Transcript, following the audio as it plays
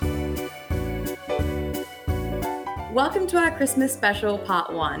Welcome to our Christmas special,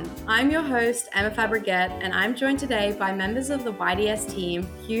 part one. I'm your host, Emma Fabregat, and I'm joined today by members of the YDS team,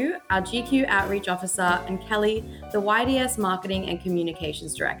 Hugh, our GQ Outreach Officer, and Kelly, the YDS Marketing and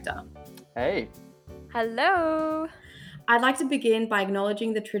Communications Director. Hey. Hello. I'd like to begin by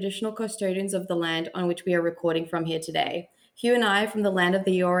acknowledging the traditional custodians of the land on which we are recording from here today. Hugh and I from the land of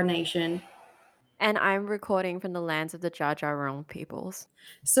the Eora Nation. And I'm recording from the lands of the Dja Dja Wurrung peoples.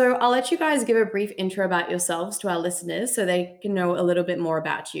 So I'll let you guys give a brief intro about yourselves to our listeners so they can know a little bit more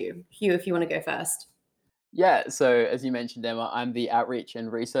about you. Hugh, if you want to go first. Yeah, so as you mentioned, Emma, I'm the Outreach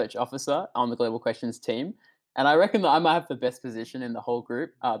and Research Officer on the Global Questions team. And I reckon that I might have the best position in the whole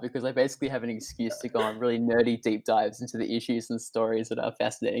group because I basically have an excuse to go on really nerdy deep dives into the issues and stories that our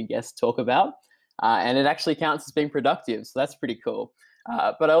fascinating guests talk about. And it actually counts as being productive, so that's pretty cool.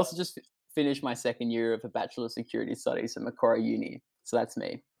 But I also just finished my second year of a Bachelor of Security Studies at Macquarie Uni, so that's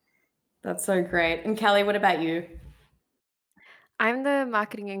me. That's so great. And Kelly, what about you? I'm the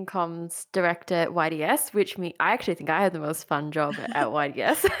marketing and comms director at YDS, which I actually think I had the most fun job at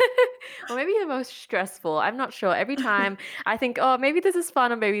YDS. Or maybe the most stressful. I'm not sure. Every time I think, oh, maybe this is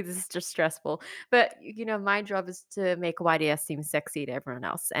fun or maybe this is just stressful. But my job is to make YDS seem sexy to everyone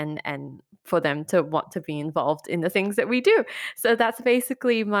else and for them to want to be involved in the things that we do. So that's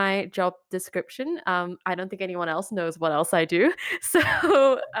basically my job description. I don't think anyone else knows what else I do.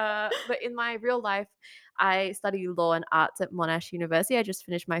 So, but in my real life, I study law and arts at Monash University. I just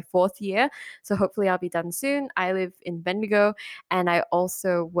finished my fourth year, so hopefully I'll be done soon. I live in Bendigo, and I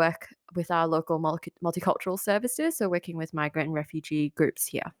also work with our local multicultural services, so working with migrant and refugee groups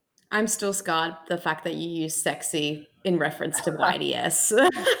here. I'm still scarred the fact that you use sexy in reference to YDS.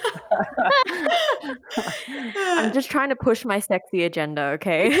 I'm just trying to push my sexy agenda,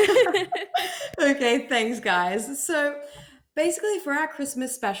 okay? Okay, thanks, guys. So, basically, for our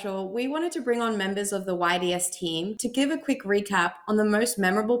Christmas special, we wanted to bring on members of the YDS team to give a quick recap on the most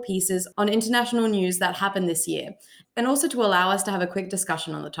memorable pieces on international news that happened this year, and also to allow us to have a quick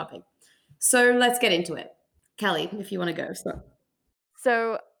discussion on the topic. So, let's get into it. Kelly, if you want to go.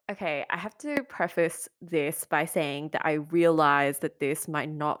 So, okay, I have to preface this by saying that I realize that this might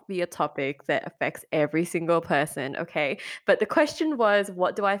not be a topic that affects every single person, okay? But the question was,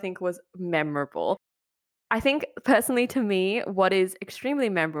 what do I think was memorable? I think personally to me, what is extremely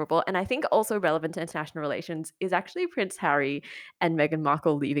memorable and I think also relevant to international relations is actually Prince Harry and Meghan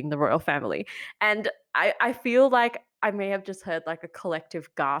Markle leaving the royal family. And I feel like I may have just heard like a collective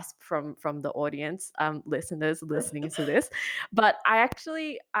gasp from the audience, listeners listening to this. But I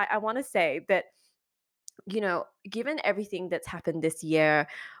want to say that, given everything that's happened this year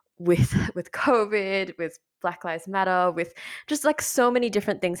with COVID, with Black Lives Matter, with just like so many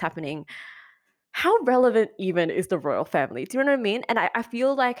different things happening, how relevant even is the royal family? Do you know what I mean? And I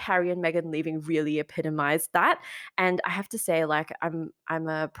feel like Harry and Meghan leaving really epitomized that. And I have to say, like, I'm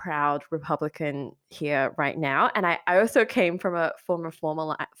a proud Republican here right now. And I also came from a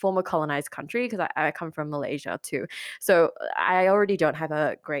former colonized country because I come from Malaysia too. So I already don't have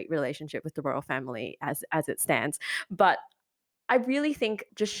a great relationship with the royal family as it stands. But I really think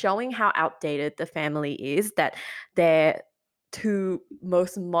just showing how outdated the family is, that they're two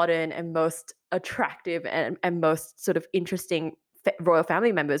most modern and most attractive and most sort of interesting royal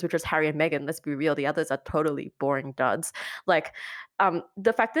family members, which was Harry and Meghan. Let's be real, the others are totally boring duds. Like,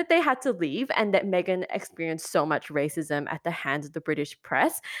 the fact that they had to leave and that Meghan experienced so much racism at the hands of the British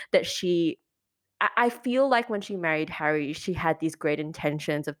press that I feel like when she married Harry, she had these great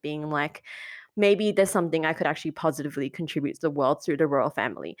intentions of being like, maybe there's something I could actually positively contribute to the world through the royal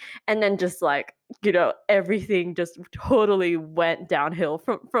family. And then just like, everything just totally went downhill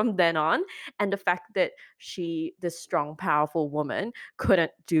from then on. And the fact that this strong, powerful woman,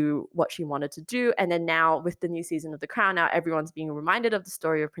 couldn't do what she wanted to do. And then now with the new season of The Crown, now everyone's being reminded of the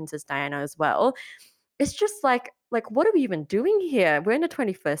story of Princess Diana as well. It's just like what are we even doing here? We're in the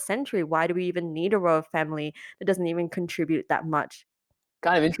 21st century. Why do we even need a royal family that doesn't even contribute that much?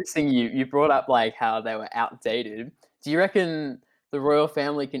 Kind of interesting you brought up like how they were outdated. Do you reckon the royal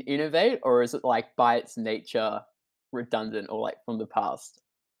family can innovate, or is it like by its nature redundant or like from the past?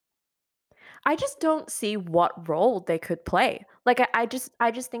 I just don't see what role they could play. Like I just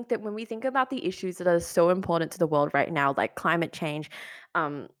think that when we think about the issues that are so important to the world right now, like climate change,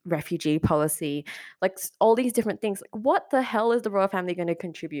 refugee policy, like all these different things, like what the hell is the royal family going to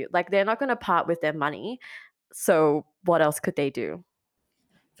contribute? Like they're not going to part with their money. So what else could they do?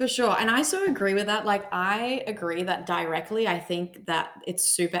 For sure. And I so agree with that. Like, I agree that directly, I think that it's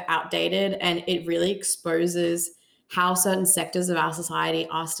super outdated and it really exposes how certain sectors of our society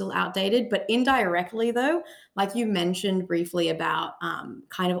are still outdated. But indirectly, though, like you mentioned briefly about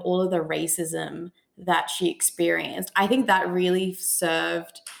kind of all of the racism that she experienced, I think that really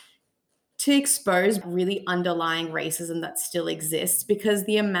served to expose really underlying racism that still exists, because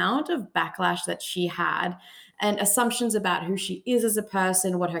the amount of backlash that she had and assumptions about who she is as a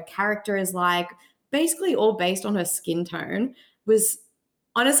person, what her character is like, basically all based on her skin tone, was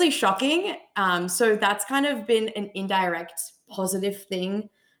honestly shocking. So that's kind of been an indirect positive thing.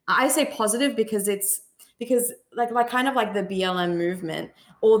 I say positive because it's because like kind of like the BLM movement,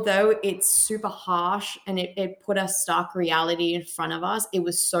 although it's super harsh and it put a stark reality in front of us, it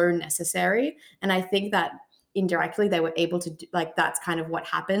was so necessary. And I think that indirectly they were able to do, like that's kind of what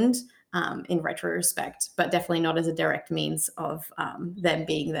happened in retrospect, but definitely not as a direct means of them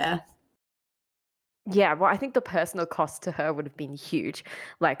being there. Yeah, well, I think the personal cost to her would have been huge.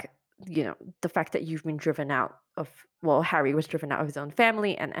 Like, the fact that you've been driven out of, well, Harry was driven out of his own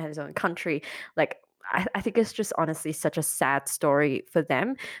family and his own country. Like, I think it's just honestly such a sad story for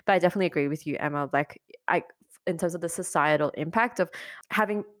them. But I definitely agree with you, Emma. Like, in terms of the societal impact of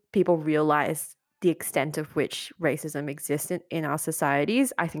having people realize the extent of which racism exists in our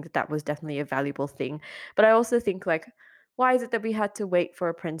societies, I think that that was definitely a valuable thing. But I also think, like, why is it that we had to wait for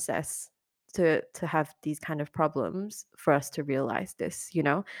a princess to have these kind of problems for us to realize this?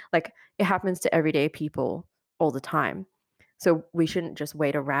 Like, it happens to everyday people all the time. So we shouldn't just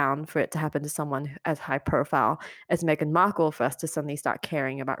wait around for it to happen to someone as high profile as Meghan Markle for us to suddenly start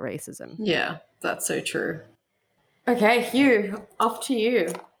caring about racism. Yeah, that's so true. Okay, Hugh, off to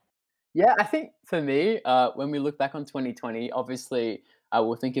you. Yeah, I think for me, when we look back on 2020, obviously,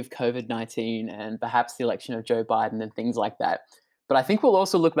 we'll think of COVID-19 and perhaps the election of Joe Biden and things like that. But I think we'll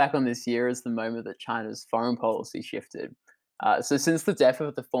also look back on this year as the moment that China's foreign policy shifted. So, since the death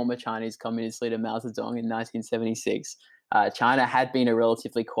of the former Chinese Communist leader Mao Zedong in 1976, China had been a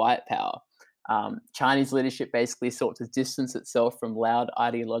relatively quiet power. Chinese leadership basically sought to distance itself from loud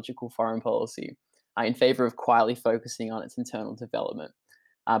ideological foreign policy in favor of quietly focusing on its internal development.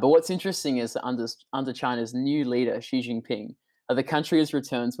 But what's interesting is that under China's new leader, Xi Jinping, the country has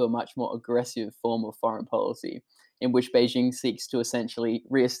returned to a much more aggressive form of foreign policy, in which Beijing seeks to essentially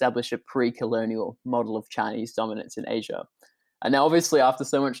re-establish a pre-colonial model of Chinese dominance in Asia. And now, obviously, after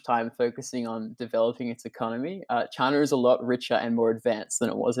so much time focusing on developing its economy, China is a lot richer and more advanced than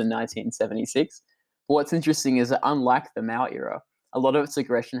it was in 1976. But what's interesting is that, unlike the Mao era, a lot of its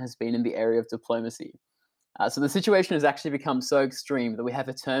aggression has been in the area of diplomacy. So the situation has actually become so extreme that we have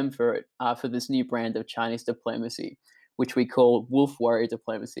a term for it for this new brand of Chinese diplomacy, which we call wolf warrior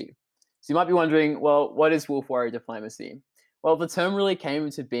diplomacy. So you might be wondering, well, what is wolf warrior diplomacy? Well, the term really came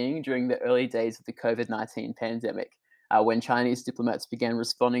into being during the early days of the COVID-19 pandemic, when Chinese diplomats began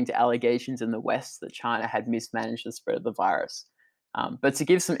responding to allegations in the West that China had mismanaged the spread of the virus. But to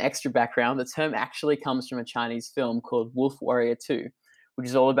give some extra background, the term actually comes from a Chinese film called Wolf Warrior 2, which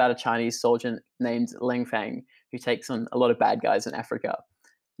is all about a Chinese soldier named Leng Fang, who takes on a lot of bad guys in Africa.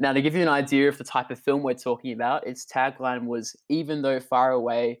 Now, to give you an idea of the type of film we're talking about, its tagline was, "Even though far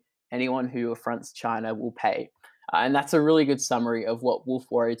away, anyone who affronts China will pay." And that's a really good summary of what wolf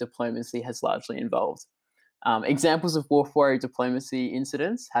warrior diplomacy has largely involved. Examples of wolf warrior diplomacy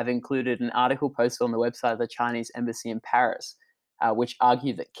incidents have included an article posted on the website of the Chinese embassy in Paris, which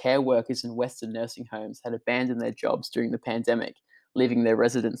argued that care workers in Western nursing homes had abandoned their jobs during the pandemic, leaving their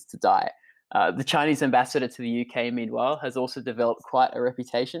residents to die. The Chinese ambassador to the UK, meanwhile, has also developed quite a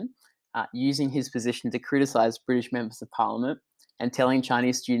reputation, using his position to criticize British members of parliament and telling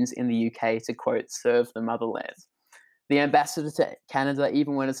Chinese students in the UK to, quote, serve the motherland. The ambassador to Canada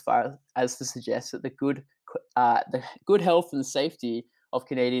even went as far as to suggest that the good health and safety of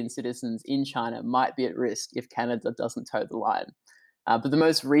Canadian citizens in China might be at risk if Canada doesn't toe the line. But the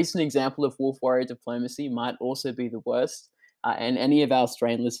most recent example of wolf warrior diplomacy might also be the worst, and any of our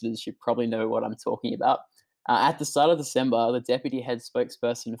Australian listeners should probably know what I'm talking about. At the start of December, the deputy head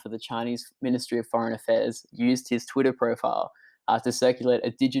spokesperson for the Chinese Ministry of Foreign Affairs used his Twitter profile to circulate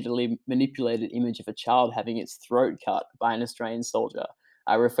a digitally manipulated image of a child having its throat cut by an Australian soldier,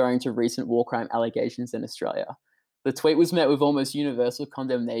 referring to recent war crime allegations in Australia. The tweet was met with almost universal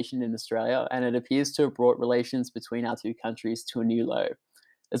condemnation in Australia, and it appears to have brought relations between our two countries to a new low.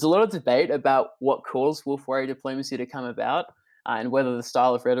 There's a lot of debate about what caused wolf warrior diplomacy to come about, and whether the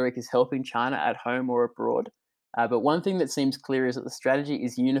style of rhetoric is helping China at home or abroad. But one thing that seems clear is that the strategy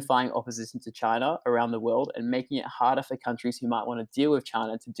is unifying opposition to China around the world and making it harder for countries who might want to deal with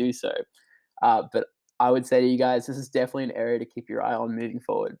China to do so. But I would say to you guys, this is definitely an area to keep your eye on moving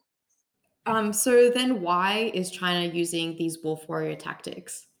forward. So then why is China using these wolf warrior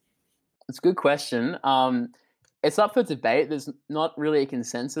tactics? It's a good question. it's up for debate. There's not really a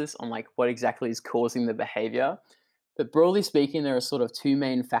consensus on like what exactly is causing the behavior. But broadly speaking, there are sort of two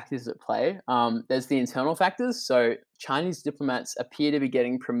main factors at play. There's the internal factors. So Chinese diplomats appear to be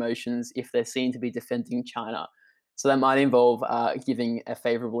getting promotions if they're seen to be defending China. So that might involve giving a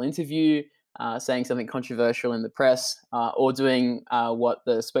favorable interview, saying something controversial in the press, or doing what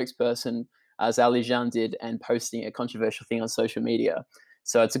the spokesperson Zhao Lijian did and posting a controversial thing on social media.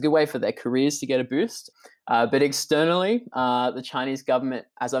 So it's a good way for their careers to get a boost. But externally, the Chinese government,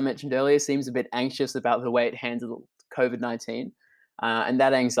 as I mentioned earlier, seems a bit anxious about the way it handled COVID-19. And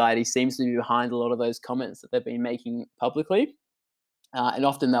that anxiety seems to be behind a lot of those comments that they've been making publicly. And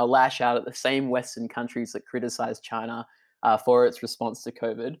often they'll lash out at the same Western countries that criticize China for its response to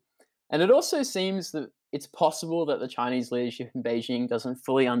COVID. And it also seems that it's possible that the Chinese leadership in Beijing doesn't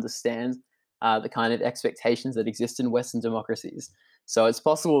fully understand the kind of expectations that exist in Western democracies. So it's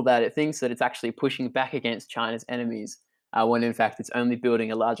possible that it thinks that it's actually pushing back against China's enemies when in fact it's only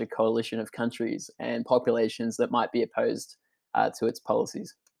building a larger coalition of countries and populations that might be opposed to its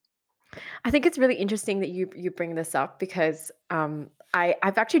policies. I think it's really interesting that you bring this up because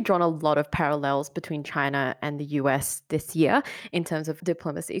I've actually drawn a lot of parallels between China and the US this year in terms of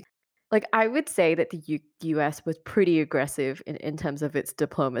diplomacy. Like I would say that the US was pretty aggressive in terms of its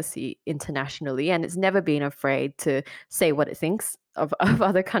diplomacy internationally, and it's never been afraid to say what it thinks of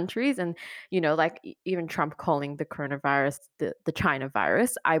other countries. And like even Trump calling the coronavirus the China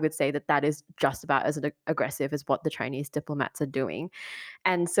virus, I would say that that is just about as aggressive as what the Chinese diplomats are doing.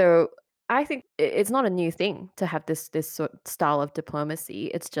 And so I think it's not a new thing to have this sort style of diplomacy.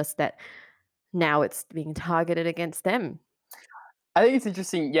 It's just that now it's being targeted against them. I think it's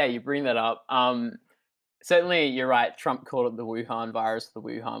interesting. Yeah, you bring that up. Certainly, you're right. Trump called it the Wuhan virus, the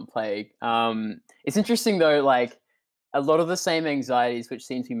Wuhan plague. It's interesting though, like a lot of the same anxieties which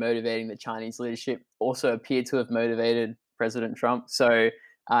seem to be motivating the Chinese leadership also appear to have motivated President Trump. So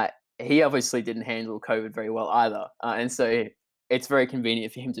uh, he obviously didn't handle COVID very well either, and so it's very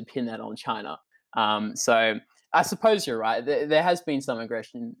convenient for him to pin that on China. So I suppose you're right. There has been some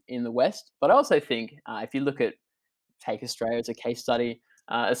aggression in the West, but I also think if you look at take Australia as a case study,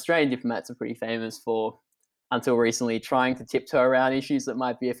 Australian diplomats are pretty famous for until recently trying to tiptoe around issues that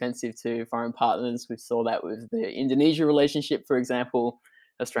might be offensive to foreign partners. We saw that with the Indonesia relationship, for example.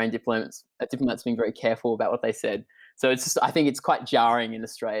 Australian diplomats being very careful about what they said. So it's just, I think it's quite jarring in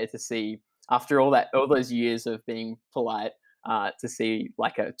Australia to see after all those years of being polite. To see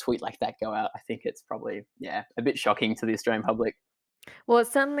like a tweet like that go out, I think it's probably a bit shocking to the Australian public. Well,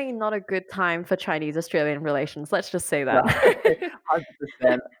 it's certainly not a good time for Chinese Australian relations. Let's just say that. Right,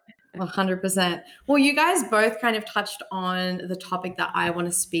 100%. 100%. Well, you guys both kind of touched on the topic that I want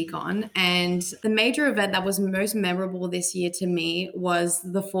to speak on. And the major event that was most memorable this year to me was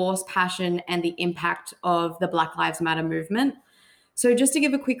the force, passion, and the impact of the Black Lives Matter movement. So, just to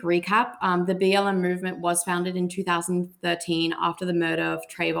give a quick recap, the BLM movement was founded in 2013 after the murder of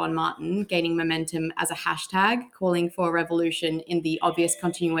Trayvon Martin, gaining momentum as a hashtag, calling for a revolution in the obvious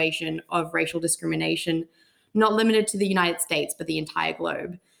continuation of racial discrimination, not limited to the United States, but the entire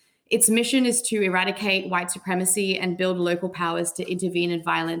globe. Its mission is to eradicate white supremacy and build local powers to intervene in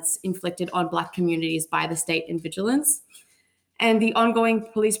violence inflicted on Black communities by the state and vigilance. And the ongoing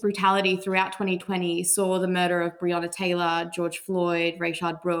police brutality throughout 2020 saw the murder of Breonna Taylor, George Floyd,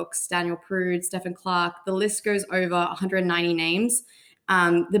 Rayshard Brooks, Daniel Prude, Stephen Clark. The list goes over 190 names.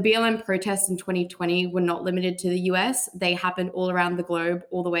 The BLM protests in 2020 were not limited to the US. They happened all around the globe,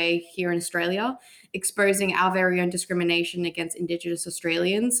 all the way here in Australia, exposing our very own discrimination against Indigenous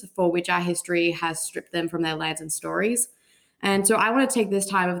Australians, for which our history has stripped them from their lands and stories. And so I want to take this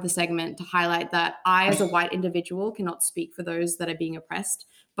time of the segment to highlight that I, as a white individual, cannot speak for those that are being oppressed,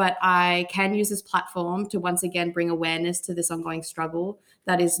 but I can use this platform to once again bring awareness to this ongoing struggle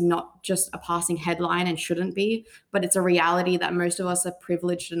that is not just a passing headline and shouldn't be, but it's a reality that most of us are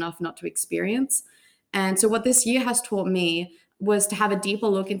privileged enough not to experience. And so what this year has taught me was to have a deeper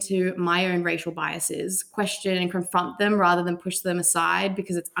look into my own racial biases, question and confront them rather than push them aside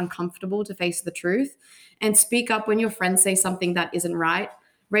because it's uncomfortable to face the truth, and speak up when your friends say something that isn't right,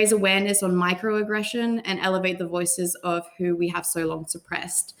 raise awareness on microaggression, and elevate the voices of who we have so long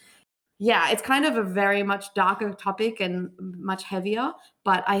suppressed. Yeah, it's kind of a very much darker topic and much heavier,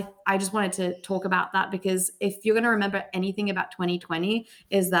 but I just wanted to talk about that because if you're going to remember anything about 2020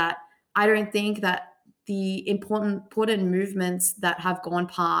 is that I don't think that the important movements that have gone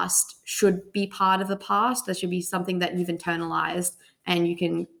past should be part of the past. That should be something that you've internalized and you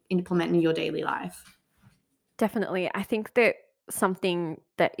can implement in your daily life. Definitely. I think that something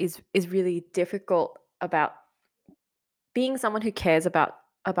that is really difficult about being someone who cares about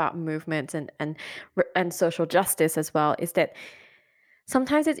about movements and social justice as well is that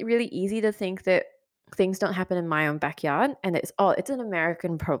sometimes it's really easy to think that things don't happen in my own backyard and it's an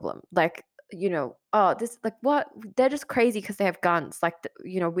American problem. Like, oh, this like what? They're just crazy because they have guns. Like,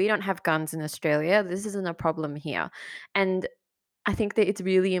 we don't have guns in Australia. This isn't a problem here. And I think that it's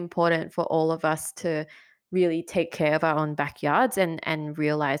really important for all of us to really take care of our own backyards and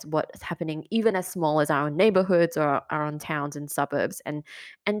realize what's happening even as small as our own neighborhoods or our own towns and suburbs and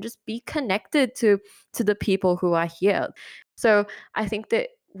just be connected to the people who are here. So I think that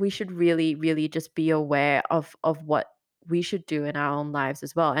we should really, really just be aware of what we should do in our own lives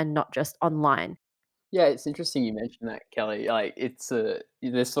as well and not just online. Yeah, it's interesting you mentioned that, Kelly. Like,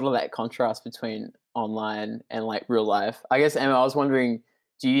 there's sort of that contrast between online and like real life. I guess, Emma, I was wondering,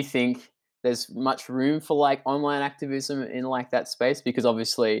 do you think there's much room for like online activism in like that space? Because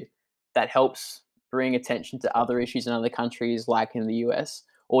obviously that helps bring attention to other issues in other countries, like in the US.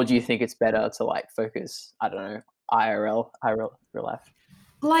 Or do you think it's better to like focus, I don't know, IRL, real life?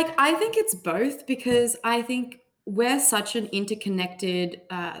 Like, I think it's both because I think we're such an interconnected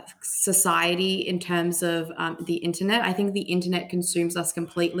society in terms of the internet. I think the internet consumes us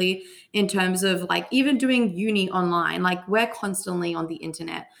completely in terms of like even doing uni online. Like, we're constantly on the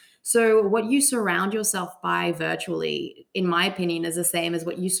internet. So, what you surround yourself by virtually, in my opinion, is the same as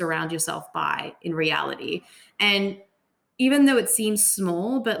what you surround yourself by in reality. And even though it seems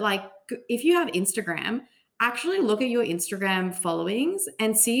small, but like if you have Instagram, actually look at your Instagram followings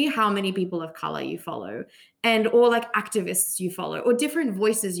and see how many people of color you follow and or like activists you follow or different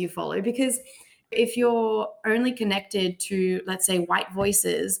voices you follow because if you're only connected to let's say white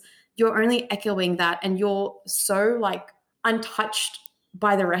voices, you're only echoing that and you're so like untouched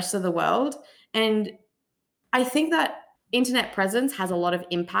by the rest of the world and I think that internet presence has a lot of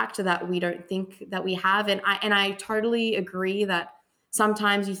impact that we don't think that we have. And I totally agree that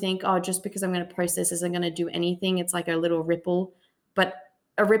sometimes you think, oh, just because I'm going to post this isn't going to do anything. It's like a little ripple, but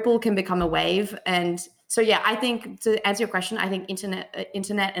a ripple can become a wave. And so, yeah, I think to answer your question, I think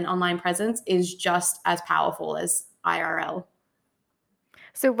internet and online presence is just as powerful as IRL.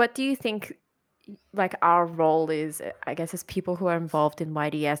 So what do you think like our role is, I guess, as people who are involved in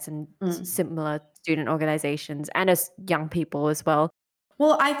YDS and Mm. similar student organizations and as young people as well?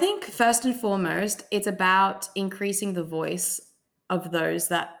 Well, I think first and foremost, it's about increasing the voice of those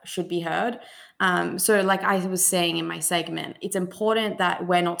that should be heard. So, like I was saying in my segment, it's important that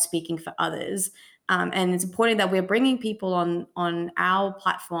we're not speaking for others, and it's important that we're bringing people on our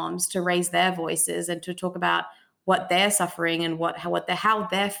platforms to raise their voices and to talk about what they're suffering and how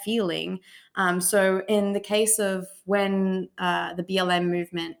they're feeling. So, in the case of when the BLM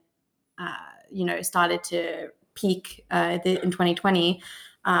movement uh, started to peak in 2020,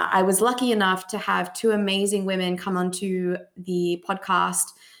 I was lucky enough to have two amazing women come onto the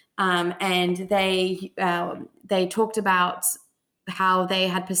podcast, and they talked about how they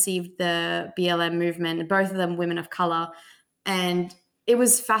had perceived the BLM movement. Both of them women of color, and it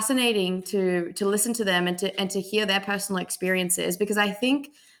was fascinating to listen to them and to hear their personal experiences because I think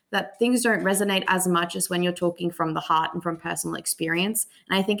that things don't resonate as much as when you're talking from the heart and from personal experience.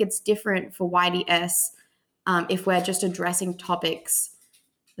 And I think it's different for YDS if we're just addressing topics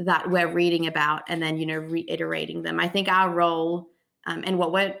that we're reading about and then reiterating them. I think our role and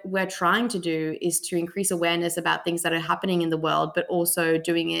what we're trying to do is to increase awareness about things that are happening in the world, but also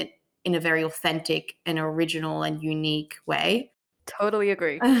doing it in a very authentic and original and unique way. Totally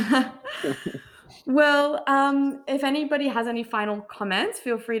agree. Well, if anybody has any final comments,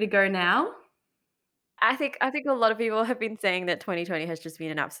 feel free to go now. I think a lot of people have been saying that 2020 has just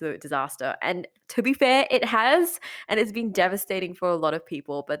been an absolute disaster. And to be fair, it has, and it's been devastating for a lot of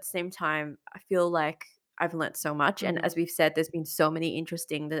people. But at the same time, I feel like I've learnt so much. And as Mhm. we've said, there's been so many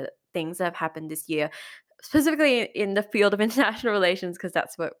interesting things that have happened this year, specifically in the field of international relations, because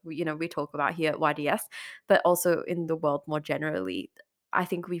that's what we talk about here at YDS, but also in the world more generally. I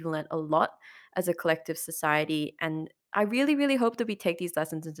think we've learnt a lot as a collective society, and I really, really hope that we take these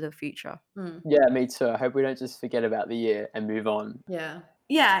lessons into the future. Mm. Yeah, me too. I hope we don't just forget about the year and move on. Yeah.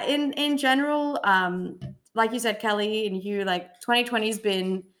 Yeah, in general, like you said, Kelly, and you, like 2020's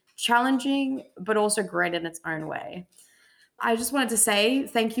been challenging, but also great in its own way. I just wanted to say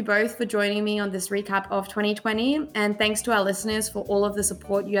thank you both for joining me on this recap of 2020. And thanks to our listeners for all of the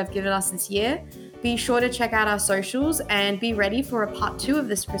support you have given us this year. Be sure to check out our socials and be ready for a part 2 of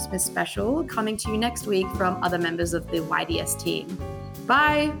this Christmas special coming to you next week from other members of the YDS team.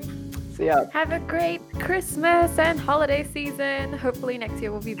 Bye. See ya. Have a great Christmas and holiday season. Hopefully next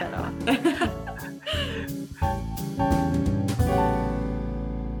year will be better.